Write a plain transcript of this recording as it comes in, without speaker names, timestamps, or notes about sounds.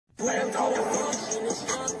Where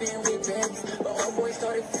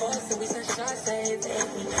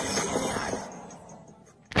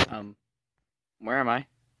am I?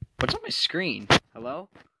 What's on my screen? Hello?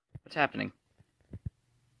 What's happening?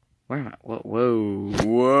 Where am I?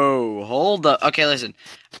 Whoa, hold up. Okay, listen.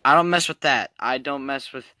 I don't mess with that. I don't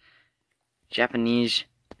mess with Japanese,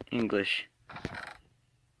 English.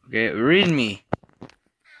 Okay, read me.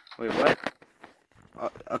 Wait, what?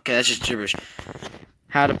 Okay, that's just gibberish.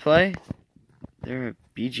 How to play? There are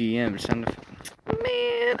BGM.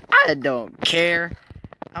 Man, I don't care.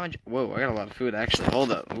 Whoa, I got a lot of food, actually.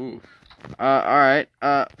 Hold up. Ooh. Alright.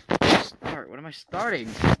 Start. What am I starting?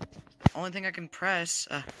 The only thing I can press.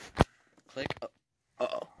 Click.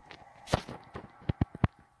 Uh-oh.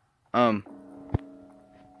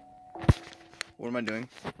 What am I doing?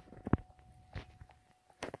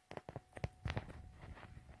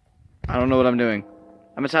 I don't know what I'm doing.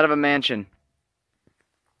 I'm inside of a mansion.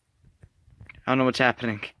 I don't know what's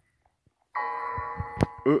happening.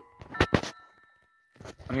 Ooh.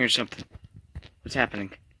 I'm hearing something. What's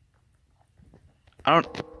happening? I don't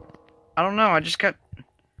know. I don't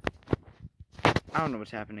know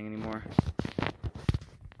what's happening anymore.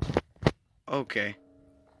 Okay.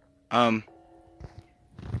 I'm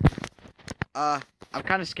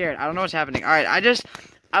kind of scared. I don't know what's happening. Alright,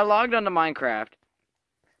 I logged onto Minecraft.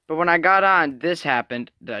 But when I got on, this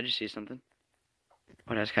happened. Did I just see something?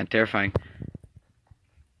 Oh, that's kind of terrifying.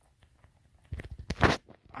 Oh,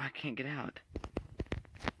 I can't get out.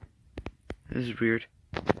 This is weird.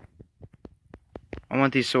 I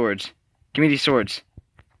want these swords. Give me these swords.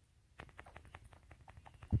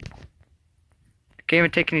 I can't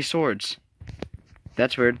even take any swords.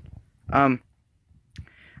 That's weird. I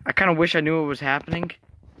kind of wish I knew what was happening.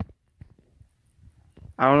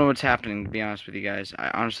 I don't know what's happening, to be honest with you guys.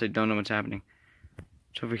 I honestly don't know what's happening.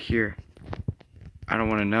 It's over here. I don't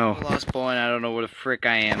want to know. Lost boy, and I don't know where the frick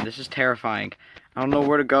I am. This is terrifying. I don't know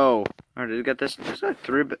where to go. Alright, we got this. There's like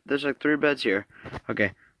three beds here.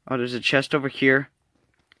 Okay. Oh, there's a chest over here.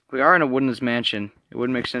 We are in a woodlands mansion. It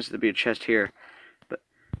wouldn't make sense to be a chest here. But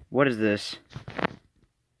what is this?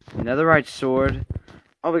 Netherite sword.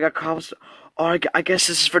 Oh, we got cobblestone. Oh, I guess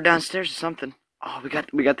this is for downstairs or something. Oh, we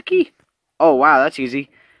got the key. Oh wow, that's easy.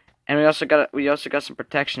 And we also got some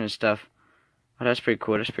protection and stuff. Oh, that's pretty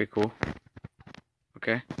cool. That's pretty cool.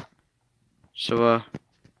 Okay. So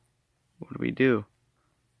what do we do?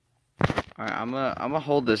 Alright, I'm gonna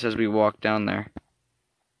hold this as we walk down there.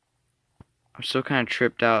 I'm still kind of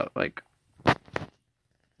tripped out, like,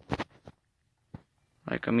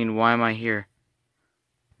 I mean, why am I here?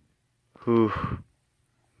 Whew.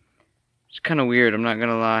 It's kind of weird, I'm not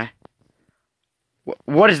gonna lie.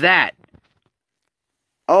 What is that?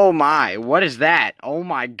 Oh my, what is that? Oh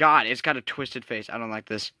my god, it's got a twisted face. I don't like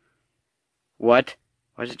this. What?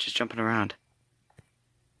 Why is it just jumping around?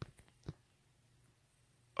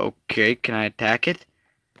 Okay, can I attack it?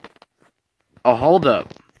 Oh, hold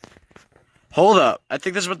up. Hold up. I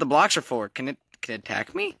think this is what the blocks are for. Can it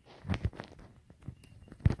attack me?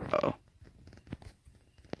 Uh-oh.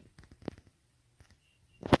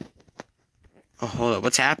 Oh, hold up.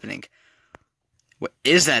 What's happening? What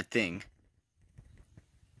is that thing?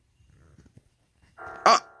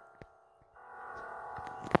 Oh!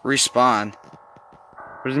 Respawn.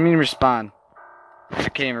 What does it mean respawn? I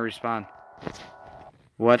can't even respawn.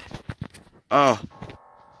 What? Oh.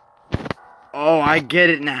 Oh, I get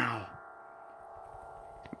it now.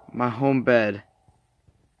 My home bed.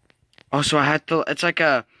 Oh, so I had to. It's like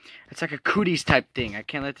a cooties type thing. I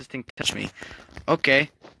can't let this thing touch me.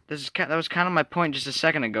 Okay, that was kind of my point just a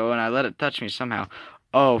second ago, and I let it touch me somehow.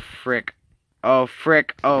 Oh frick! Oh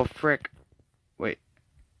frick! Oh frick! Wait.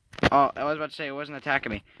 Oh, I was about to say it wasn't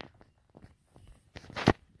attacking me.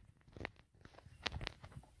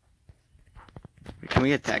 Wait, can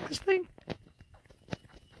we attack this thing?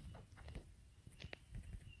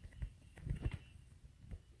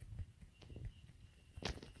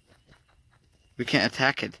 We can't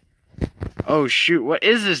attack it. Oh shoot, what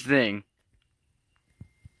is this thing?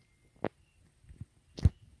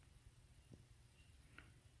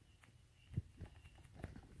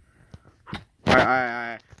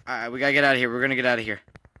 Alright, we gotta get out of here. We're gonna get out of here.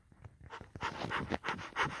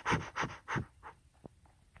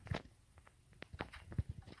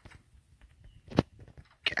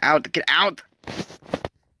 Get out, get out!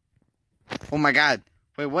 Oh my god.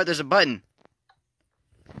 Wait, what? There's a button.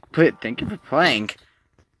 Thank you for playing.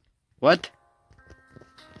 What?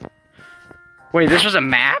 Wait, this was a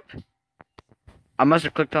map? I must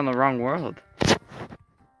have clicked on the wrong world.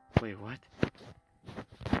 Wait, what?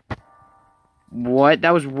 What?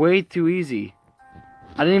 That was way too easy.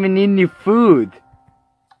 I didn't even need any food.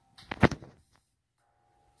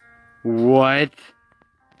 What?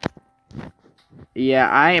 Yeah,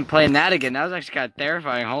 I ain't playing that again. That was actually kind of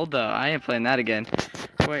terrifying. Hold up. I ain't playing that again.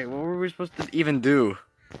 Wait, what were we supposed to even do?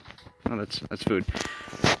 Oh, that's food.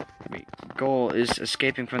 Wait, goal is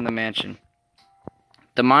escaping from the mansion.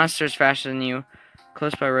 The monster is faster than you.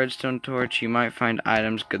 Close by redstone torch, you might find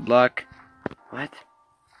items. Good luck. What?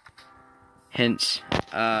 Hints.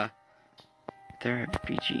 There are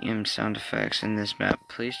BGM sound effects in this map.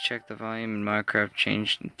 Please check the volume in Minecraft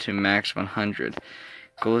changed to max 100.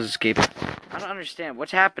 Goal is escape. I don't understand.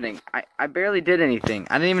 What's happening? I barely did anything.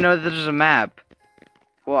 I didn't even know that this was a map.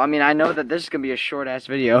 Well, I mean, I know that this is going to be a short-ass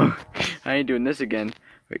video. I ain't doing this again.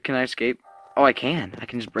 Wait, can I escape? Oh, I can. I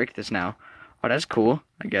can just break this now. Oh, that's cool,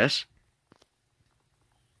 I guess.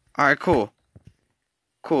 Alright, cool.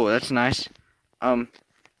 Cool, that's nice.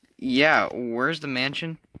 Yeah, where's the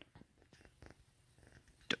mansion?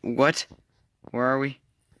 What? Where are we?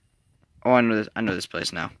 Oh, I know this. I know this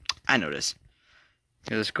place now. I know this.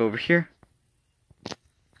 Okay, let's go over here.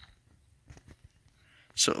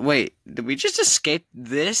 So, wait. Did we just escape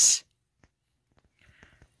this?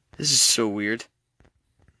 This is so weird.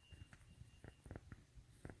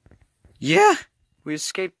 Yeah! We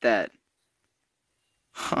escaped that.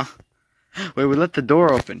 Huh. Wait, we let the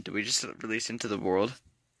door open. Did we just release into the world?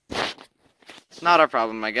 Not our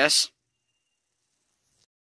problem, I guess.